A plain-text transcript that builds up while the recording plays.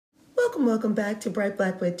Welcome back to Bright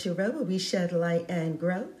Blackwood Tarot, where we shed light and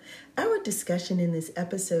grow. Our discussion in this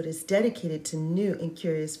episode is dedicated to new and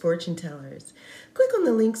curious fortune tellers. Click on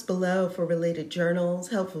the links below for related journals,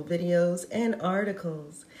 helpful videos, and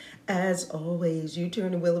articles. As always, you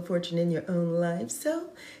turn the wheel of fortune in your own life,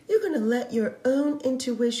 so you're going to let your own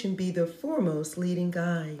intuition be the foremost leading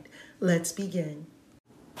guide. Let's begin.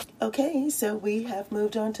 Okay, so we have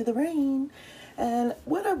moved on to the rain. And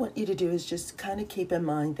what I want you to do is just kind of keep in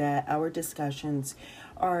mind that our discussions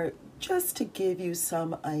are just to give you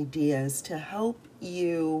some ideas to help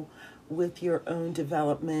you with your own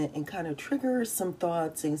development and kind of trigger some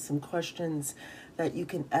thoughts and some questions that you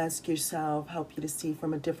can ask yourself, help you to see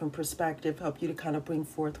from a different perspective, help you to kind of bring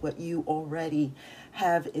forth what you already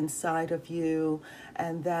have inside of you,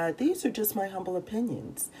 and that these are just my humble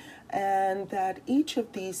opinions, and that each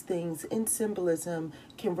of these things in symbolism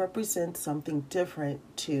can represent something different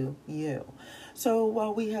to you. So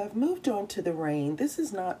while we have moved on to the rain, this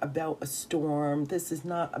is not about a storm. This is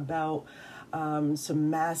not about some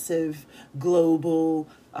massive global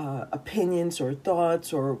opinions or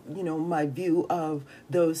thoughts or, my view of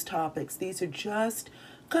those topics. These are just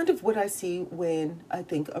kind of what I see when I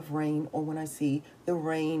think of rain or when I see the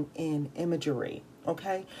rain in imagery.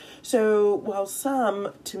 Okay, so while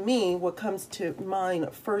to me, what comes to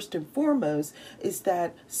mind first and foremost is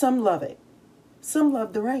that some love it. Some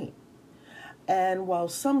love the rain. And while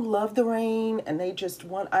some love the rain and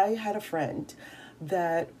I had a friend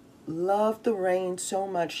that loved the rain so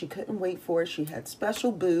much she couldn't wait for it. She had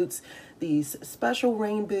special boots. These special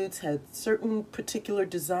rain boots had certain particular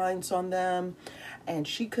designs on them, and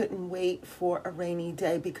she couldn't wait for a rainy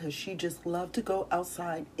day because she just loved to go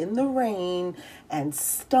outside in the rain and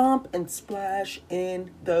stomp and splash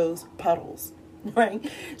in those puddles. Right?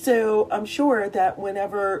 So I'm sure that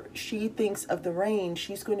whenever she thinks of the rain,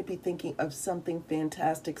 she's going to be thinking of something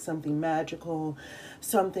fantastic, something magical,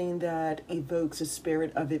 something that evokes a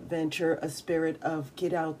spirit of adventure, a spirit of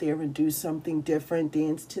get out there and do something different,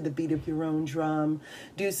 dance to the beat of your own drum,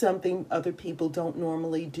 do something other people don't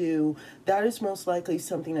normally do. That is most likely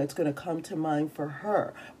something that's going to come to mind for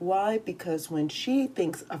her. Why? Because when she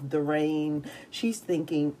thinks of the rain, she's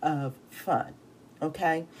thinking of fun.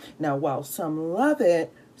 Okay, now while some love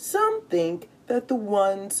it, some think that the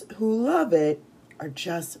ones who love it are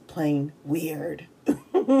just plain weird.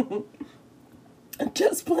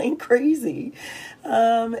 Just plain crazy.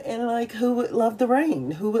 And like, who would love the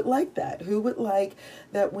rain? Who would like that? Who would like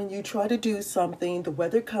that when you try to do something, the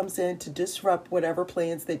weather comes in to disrupt whatever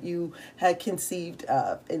plans that you had conceived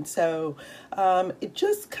of? And so it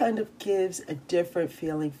just kind of gives a different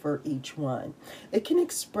feeling for each one. It can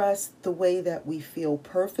express the way that we feel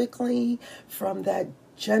perfectly from that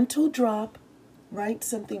gentle drop, right?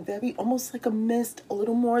 Something very, almost like a mist, a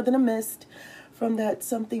little more than a mist, from that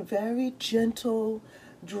something very gentle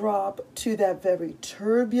drop to that very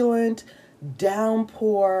turbulent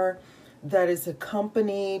downpour that is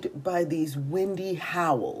accompanied by these windy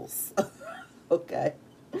howls. Okay.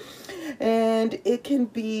 And it can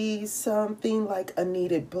be something like a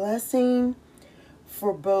needed blessing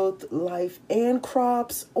for both life and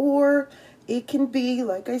crops, or it can be,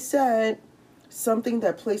 like I said, something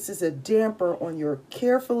that places a damper on your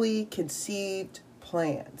carefully conceived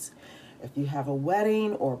plans. If you have a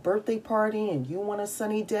wedding or a birthday party and you want a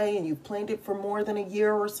sunny day and you've planned it for more than a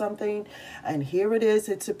year or something, and here it is,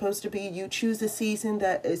 it's supposed to be, you choose a season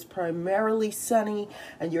that is primarily sunny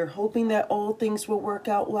and you're hoping that all things will work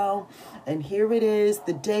out well, and here it is,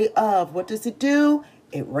 the day of, what does it do?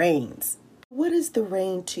 It rains. What is the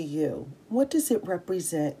rain to you? What does it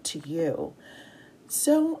represent to you?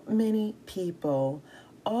 So many people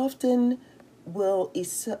often will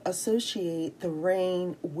associate the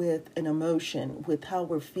rain with an emotion, with how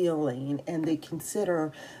we're feeling, and they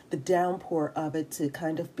consider the downpour of it to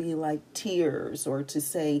kind of be like tears, or to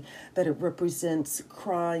say that it represents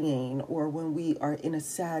crying, or when we are in a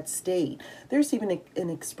sad state. There's even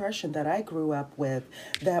an expression that I grew up with,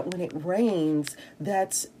 that when it rains,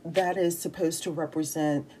 that is supposed to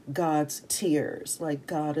represent God's tears, like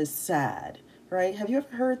God is sad. Right? Have you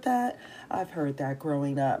ever heard that? I've heard that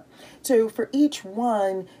growing up. So for each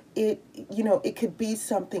one, it could be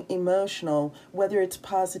something emotional, whether it's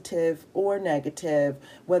positive or negative,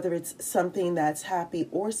 whether it's something that's happy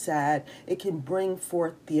or sad, it can bring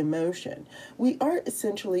forth the emotion. We are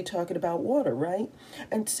essentially talking about water, right?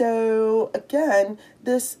 And so again,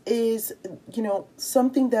 this is,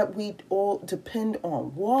 something that we all depend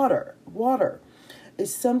on. Water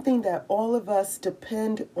is something that all of us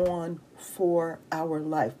depend on for our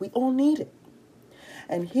life. We all need it.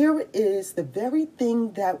 And here it is, the very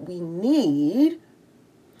thing that we need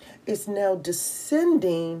is now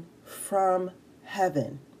descending from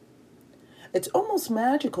heaven. It's almost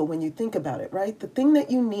magical when you think about it, right? The thing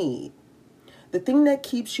that you need, the thing that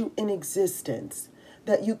keeps you in existence,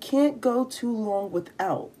 that you can't go too long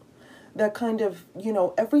without, that kind of,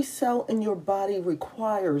 every cell in your body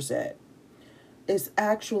requires it, is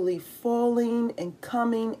actually falling and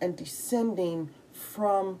coming and descending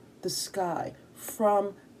from the sky,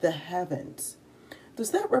 from the heavens.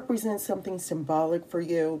 Does that represent something symbolic for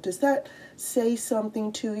you? Does that say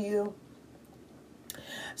something to you?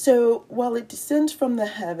 So while it descends from the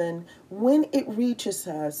heaven, when it reaches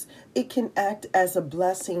us, it can act as a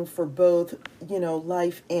blessing for both,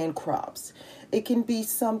 life and crops. It can be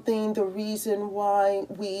something, the reason why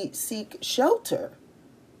we seek shelter,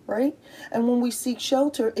 right? And when we seek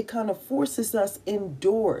shelter, it kind of forces us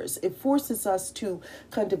indoors. It forces us to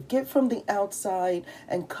kind of get from the outside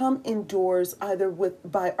and come indoors, either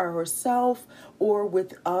by ourselves or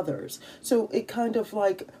with others. So it kind of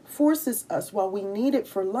like forces us, while we need it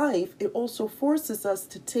for life, it also forces us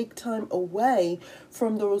to take time away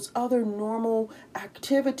from those other normal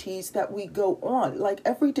activities that we go on. Like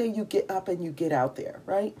every day you get up and you get out there,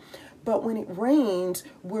 right? But when it rains,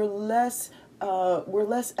 we're less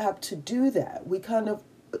apt to do that. We kind of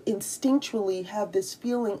instinctually have this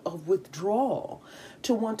feeling of withdrawal,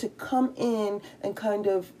 to want to come in and kind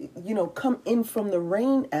of, come in from the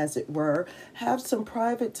rain, as it were, have some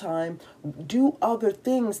private time, do other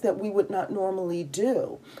things that we would not normally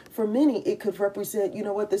do. For many, it could represent,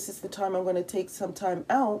 this is the time I'm going to take some time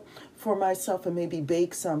out for myself and maybe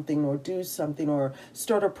bake something or do something or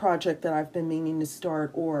start a project that I've been meaning to start,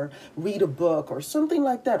 or read a book or something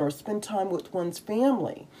like that, or spend time with one's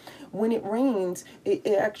family. When it rains, it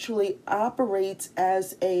actually operates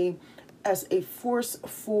as a force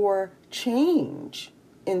for change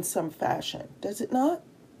in some fashion, does it not?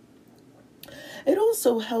 It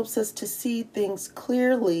also helps us to see things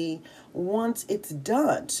clearly once it's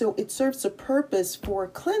done. So it serves a purpose for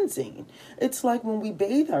cleansing. It's like when we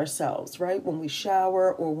bathe ourselves, right? When we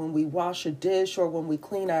shower, or when we wash a dish, or when we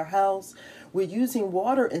clean our house, we're using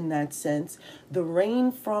water in that sense. The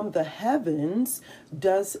rain from the heavens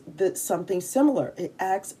does something similar. It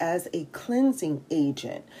acts as a cleansing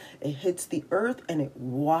agent. It hits the earth and it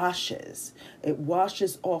washes. It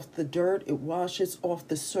washes off the dirt. It washes off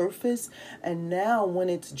the surface. And now when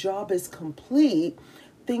its job is complete,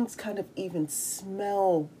 things kind of even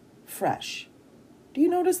smell fresh. Do you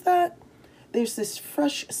notice that? There's this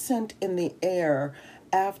fresh scent in the air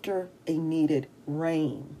after a needed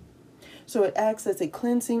rain. So it acts as a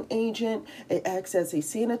cleansing agent. It acts as a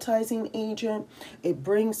sanitizing agent. It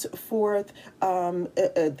brings forth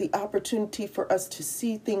the opportunity for us to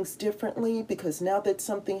see things differently, because now that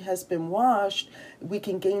something has been washed, we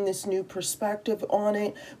can gain this new perspective on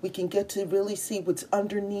it. We can get to really see what's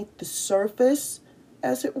underneath the surface,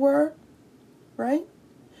 as it were, right?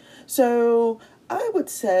 So I would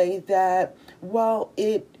say that while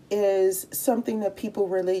it is something that people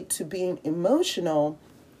relate to being emotional,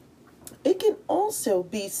 it can also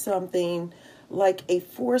be something like a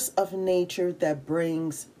force of nature that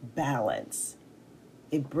brings balance.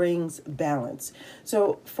 It brings balance.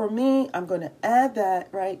 So for me, I'm going to add that,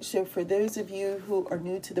 right? So for those of you who are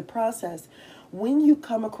new to the process, when you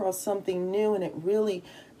come across something new and it really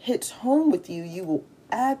hits home with you, you will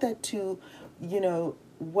add that to,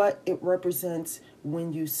 what it represents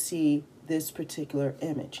when you see this particular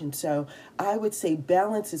image. And so I would say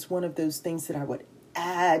balance is one of those things that I would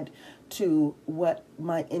add to what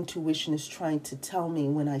my intuition is trying to tell me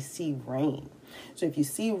when I see rain. So if you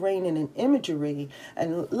see rain in an imagery,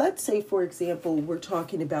 and let's say, for example, we're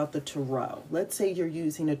talking about the tarot. Let's say you're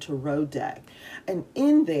using a tarot deck, and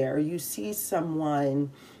in there you see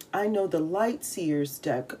someone. I know the Light Seers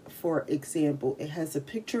deck, for example, it has a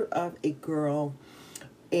picture of a girl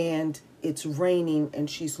and it's raining and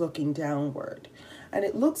she's looking downward. And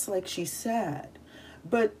it looks like she's sad.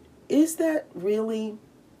 But is that really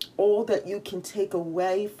all that you can take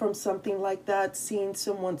away from something like that, seeing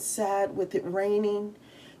someone sad with it raining?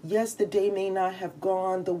 Yes, the day may not have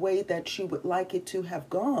gone the way that she would like it to have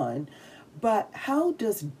gone, but how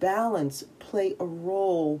does balance play a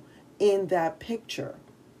role in that picture?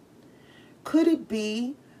 Could it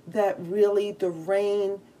be that really the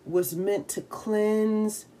rain was meant to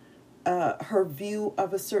cleanse her view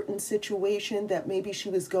of a certain situation, that maybe she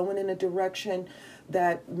was going in a direction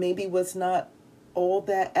that maybe was not all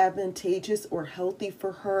that advantageous or healthy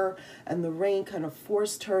for her, and the rain kind of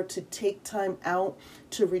forced her to take time out,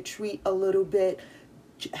 to retreat a little bit,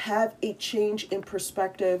 have a change in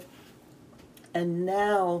perspective, And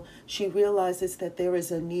now she realizes that there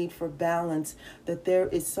is a need for balance, that there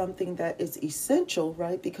is something that is essential,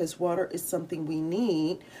 right? Because water is something we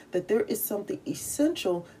need, that there is something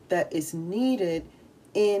essential that is needed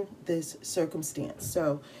in this circumstance.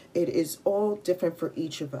 So it is all different for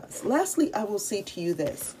each of us. Lastly, I will say to you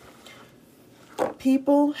this.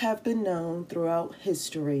 People have been known throughout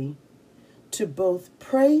history to both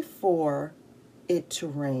pray for it to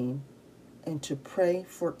rain and to pray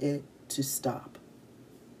for it to stop.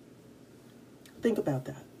 Think about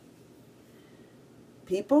that.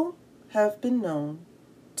 People have been known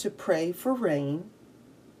to pray for rain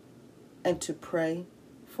and to pray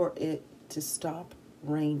for it to stop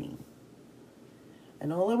raining.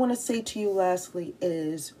 And all I want to say to you lastly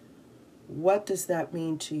is, what does that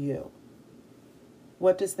mean to you?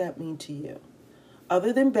 What does that mean to you?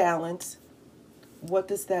 Other than balance, what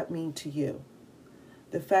does that mean to you?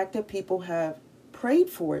 The fact that people have prayed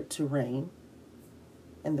for it to rain,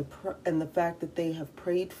 and the fact that they have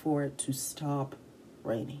prayed for it to stop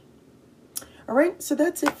raining. All right, so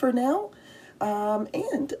that's it for now.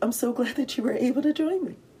 And I'm so glad that you were able to join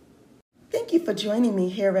me. Thank you for joining me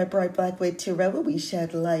here at Bright Black with Tarot, where we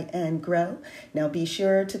shed light and grow. Now be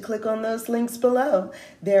sure to click on those links below.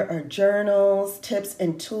 There are journals, tips,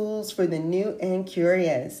 and tools for the new and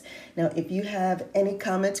curious. Now, if you have any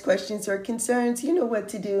comments, questions, or concerns, you know what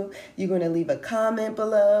to do. You're going to leave a comment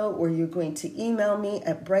below, or you're going to email me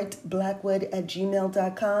at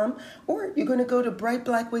brightblackwood@gmail.com, or you're going to go to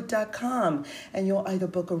brightblackwood.com, and you'll either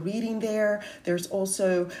book a reading there. There's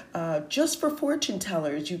also, just for fortune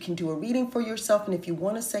tellers, you can do a reading for yourself, and if you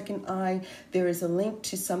want a second eye, there is a link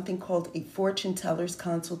to something called a fortune teller's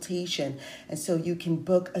consultation, and so you can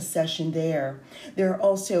book a session there. There are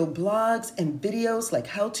also blogs and videos, like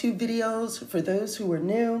how-to videos for those who are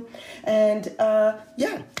new, and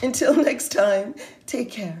until next time,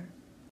 take care.